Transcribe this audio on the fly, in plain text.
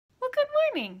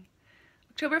morning!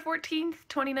 October 14th,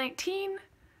 2019.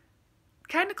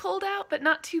 Kinda cold out, but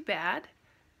not too bad.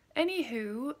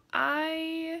 Anywho,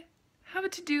 I have a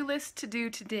to-do list to do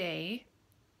today.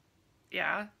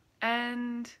 Yeah,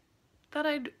 and thought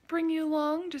I'd bring you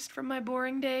along just from my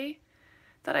boring day.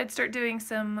 Thought I'd start doing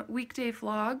some weekday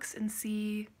vlogs and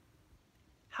see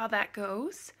how that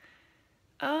goes.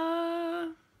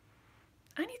 I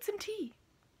need some tea.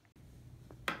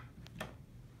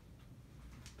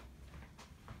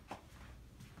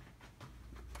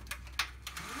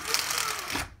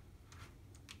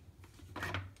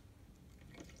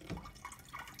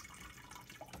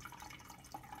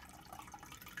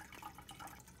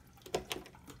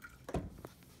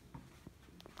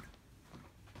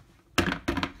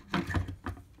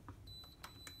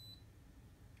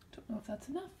 Don't know if that's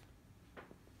enough.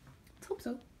 Let's hope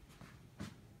so.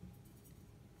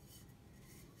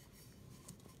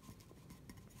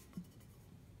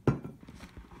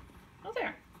 Oh,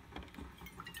 there.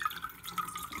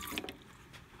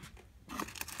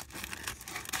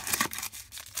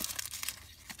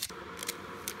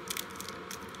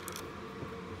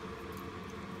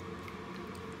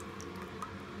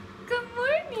 Good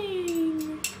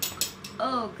morning.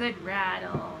 Oh, good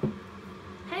rattle.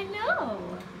 Hello.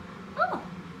 Oh,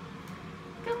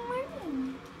 good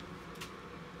morning.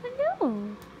 Hello.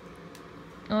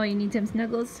 Oh, you need some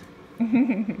snuggles?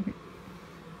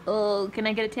 Oh, can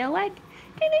I get a tail wag?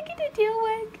 Can I get a tail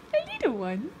wag? A little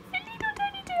one. A little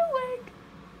tiny tail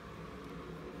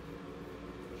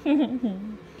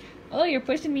wag. Oh, you're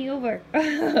pushing me over.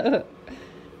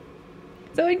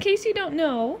 So in case you don't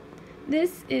know,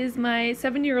 this is my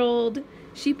 7-year-old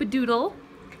sheepadoodle,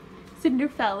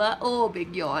 Cinderfella. Oh,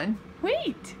 big yawn.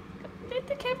 Wait, let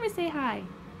the camera say hi.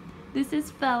 This is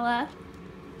Fella.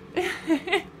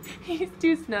 He's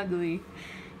too snuggly.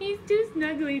 He's too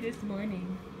snuggly this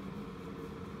morning.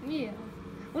 Yeah.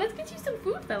 Well, let's get you some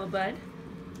food, Fella Bud.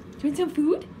 Do you want some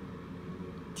food?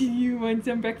 Do you want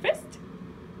some breakfast?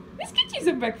 Let's get you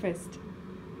some breakfast.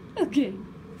 Okay.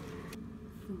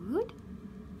 Food?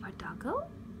 For doggo?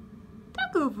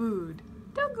 Doggo food.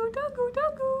 Doggo, doggo,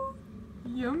 doggo.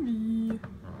 Yummy.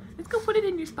 Let's go put it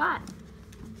in your spot.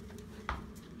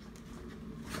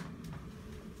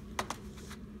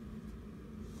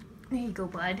 There you go,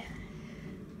 bud.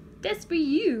 That's for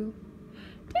you.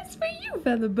 That's for you,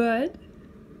 Fella Bud.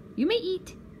 You may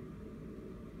eat.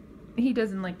 He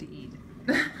doesn't like to eat.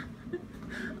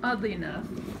 Oddly enough.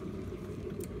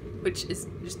 Which is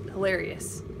just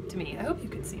hilarious to me. I hope you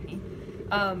can see me.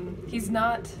 He's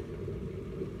not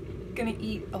gonna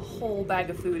eat a whole bag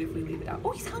of food if we leave it out.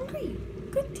 Oh, he's hungry.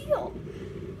 Good deal.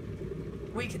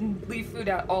 We can leave food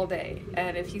out all day,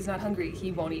 and if he's not hungry,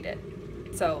 he won't eat it.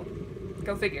 So,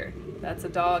 go figure. That's a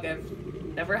dog I've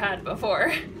never had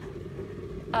before.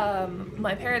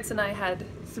 My parents and I had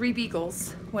 3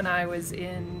 beagles when I was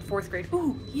in 4th grade.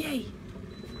 Ooh, yay!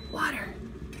 Water!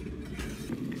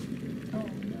 Oh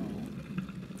no.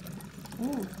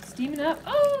 Ooh, steaming up.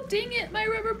 Oh, dang it! My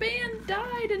rubber band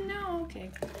died and now, okay.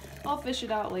 I'll fish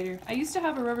it out later. I used to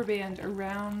have a rubber band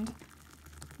around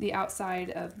the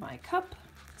outside of my cup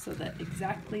so that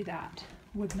exactly that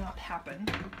would not happen.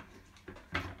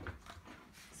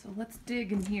 So let's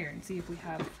dig in here and see if we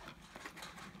have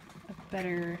a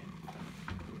better,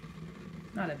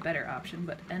 not a better option,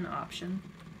 but an option.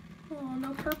 Oh,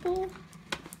 no purple.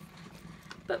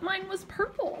 But mine was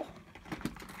purple.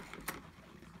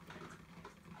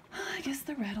 I guess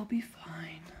the red will be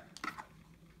fine.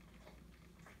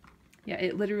 Yeah,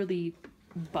 it literally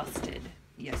busted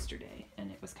yesterday,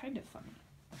 and it was kind of funny.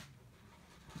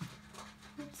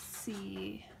 Let's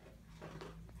see.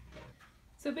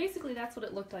 So basically that's what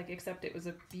it looked like, except it was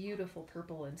a beautiful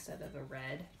purple instead of a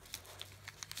red.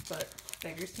 But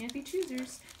beggars can't be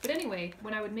choosers. But anyway,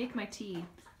 when I would make my tea,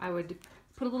 I would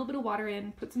put a little bit of water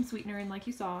in, put some sweetener in like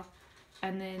you saw,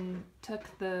 and then tuck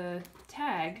the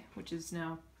tag, which is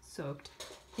now soaked,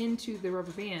 into the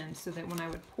rubber band so that when I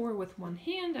would pour with one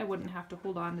hand, I wouldn't have to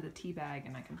hold on to the tea bag,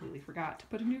 and I completely forgot to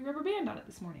put a new rubber band on it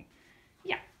this morning.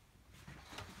 Yeah.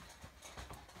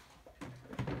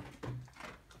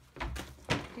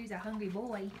 He's a hungry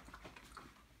boy.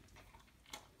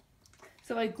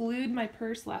 So I glued my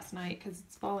purse last night because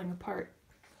it's falling apart.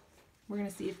 We're gonna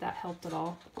see if that helped at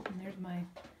all. And there's my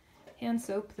hand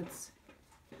soap that's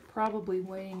probably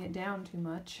weighing it down too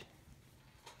much.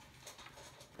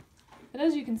 But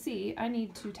as you can see, I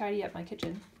need to tidy up my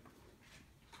kitchen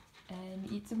and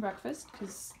eat some breakfast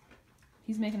because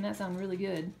he's making that sound really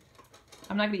good.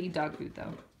 I'm not gonna eat dog food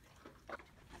though.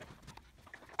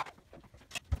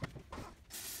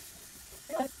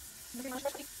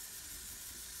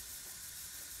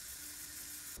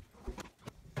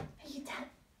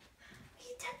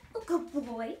 Good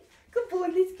boy. Good boy,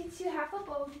 let's get you half a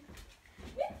bone.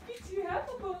 Let's get you half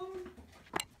a bone.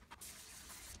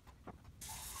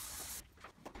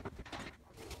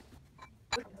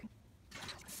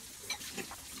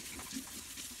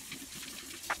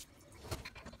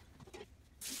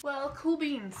 Well, cool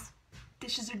beans.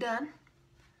 Dishes are done.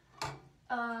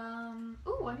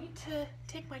 Ooh, I need to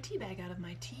take my tea bag out of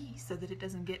my tea so that it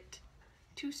doesn't get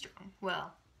too strong.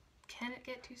 Well, can it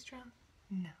get too strong?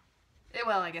 No.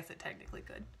 Well, I guess it technically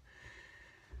could.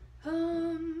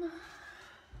 Oh,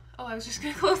 I was just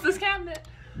gonna close this cabinet.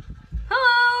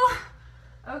 Hello!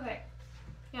 Okay.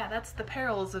 Yeah, that's the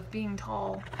perils of being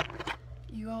tall.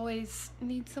 You always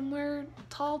need somewhere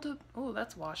tall to... Oh,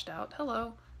 that's washed out.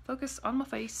 Hello. Focus on my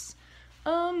face.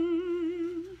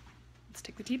 Let's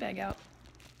take the tea bag out.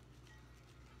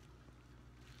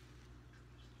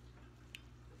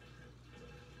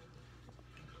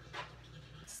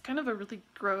 It's kind of a really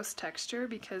gross texture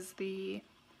because the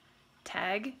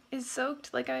tag is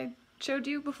soaked like I showed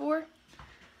you before.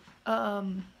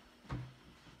 Yeah,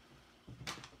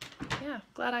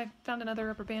 glad I found another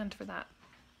rubber band for that.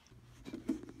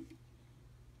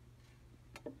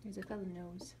 There's a fellow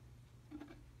nose.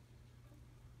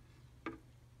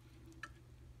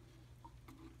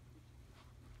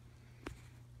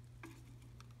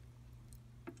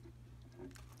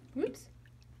 Whoops,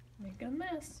 make a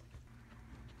mess.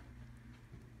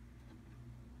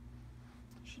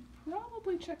 Should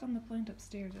probably check on the plant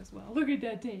upstairs as well. Look at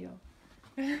that tail.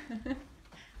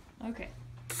 Okay.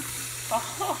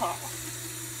 Oh.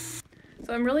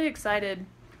 So I'm really excited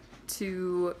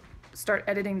to start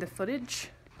editing the footage,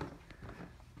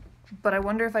 but I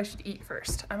wonder if I should eat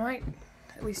first. I might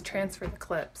at least transfer the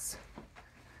clips.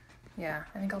 Yeah,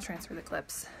 I think I'll transfer the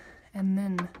clips. And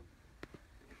then,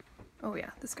 oh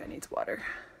yeah, this guy needs water.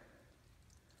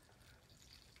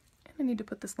 And I need to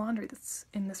put this laundry that's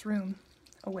in this room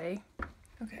away.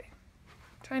 Okay,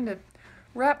 trying to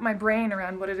wrap my brain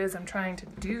around what it is I'm trying to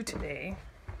do today.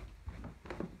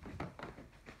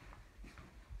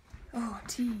 Oh,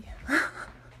 tea.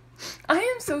 I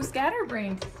am so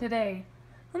scatterbrained today.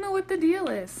 I don't know what the deal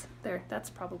is. There, that's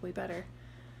probably better.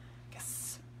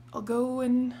 Guess I'll go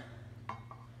and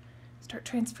start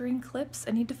transferring clips.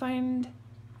 I need to find,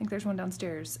 I think there's one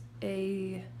downstairs,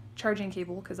 a charging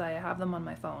cable because I have them on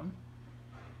my phone.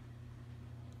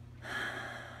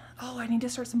 Oh, I need to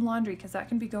start some laundry because that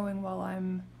can be going while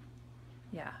I'm,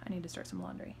 yeah, I need to start some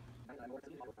laundry.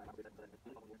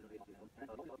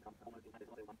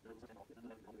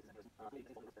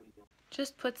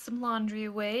 Just put some laundry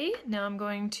away. Now I'm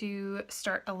going to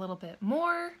start a little bit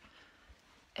more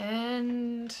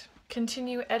and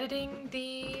continue editing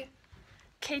the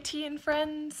KT and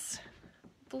Friends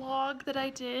vlog that I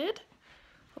did.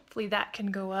 Hopefully that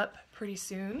can go up pretty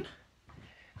soon.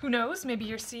 Who knows, maybe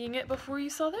you're seeing it before you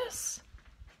saw this.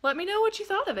 Let me know what you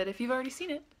thought of it if you've already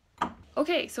seen it.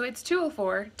 Okay, so it's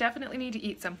 2:04, definitely need to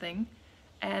eat something,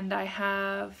 and I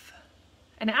have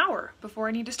an hour before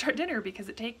I need to start dinner because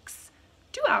it takes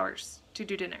 2 hours to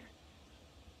do dinner.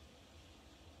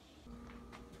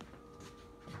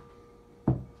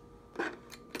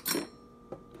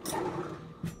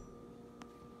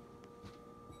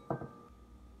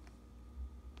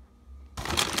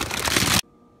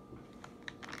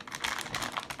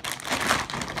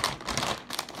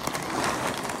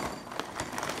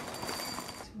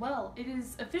 Well, it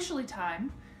is officially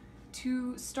time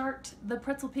to start the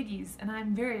Pretzel Piggies, and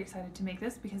I'm very excited to make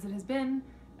this because it has been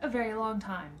a very long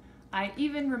time. I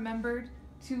even remembered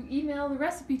to email the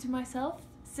recipe to myself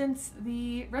since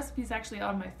the recipe is actually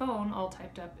on my phone, all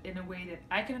typed up in a way that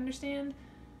I can understand,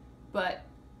 but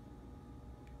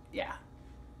yeah.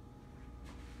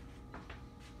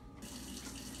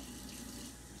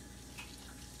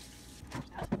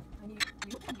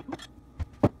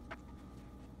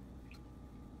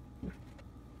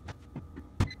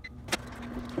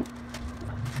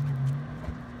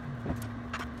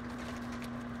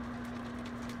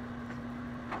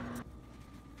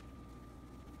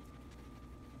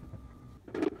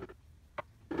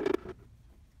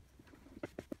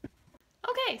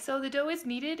 Okay, so the dough is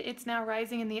kneaded. It's now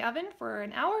rising in the oven for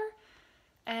an hour,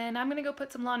 and I'm gonna go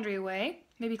put some laundry away,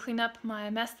 maybe clean up my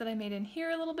mess that I made in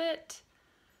here a little bit,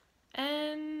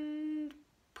 and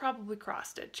probably cross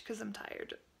stitch because I'm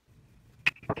tired.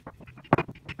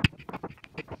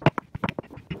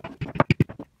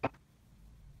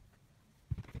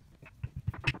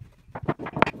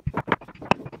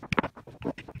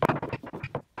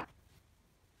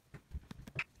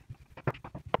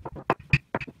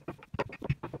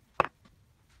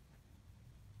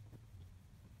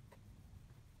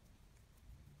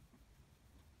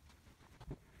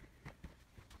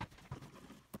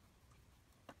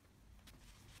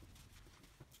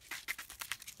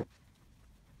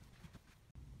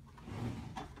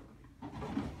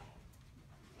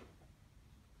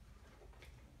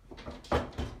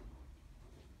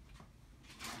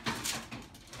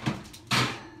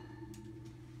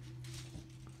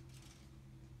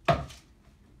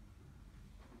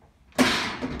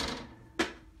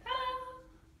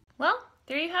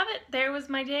 there you have it. There was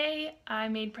my day. I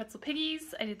made pretzel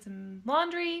piggies. I did some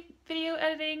laundry, video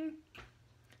editing,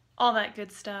 all that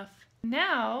good stuff.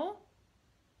 Now,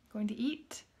 I'm going to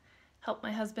eat, help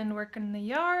my husband work in the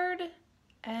yard,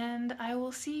 and I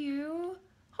will see you,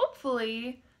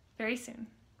 hopefully, very soon.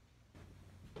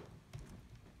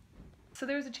 So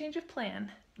there was a change of plan.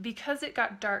 Because it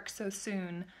got dark so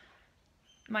soon,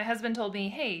 my husband told me,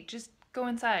 hey, just go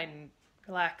inside and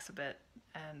relax a bit,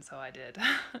 and so I did.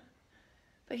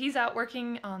 But he's out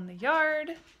working on the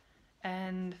yard,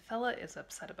 and fella is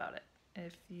upset about it.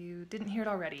 If you didn't hear it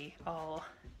already, I'll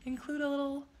include a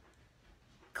little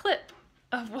clip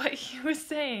of what he was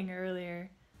saying earlier.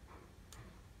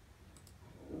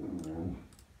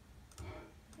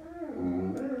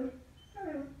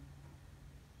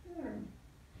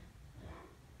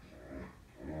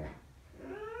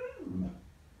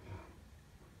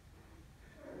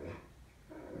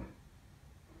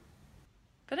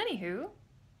 But anywho,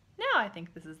 now I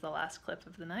think this is the last clip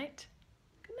of the night.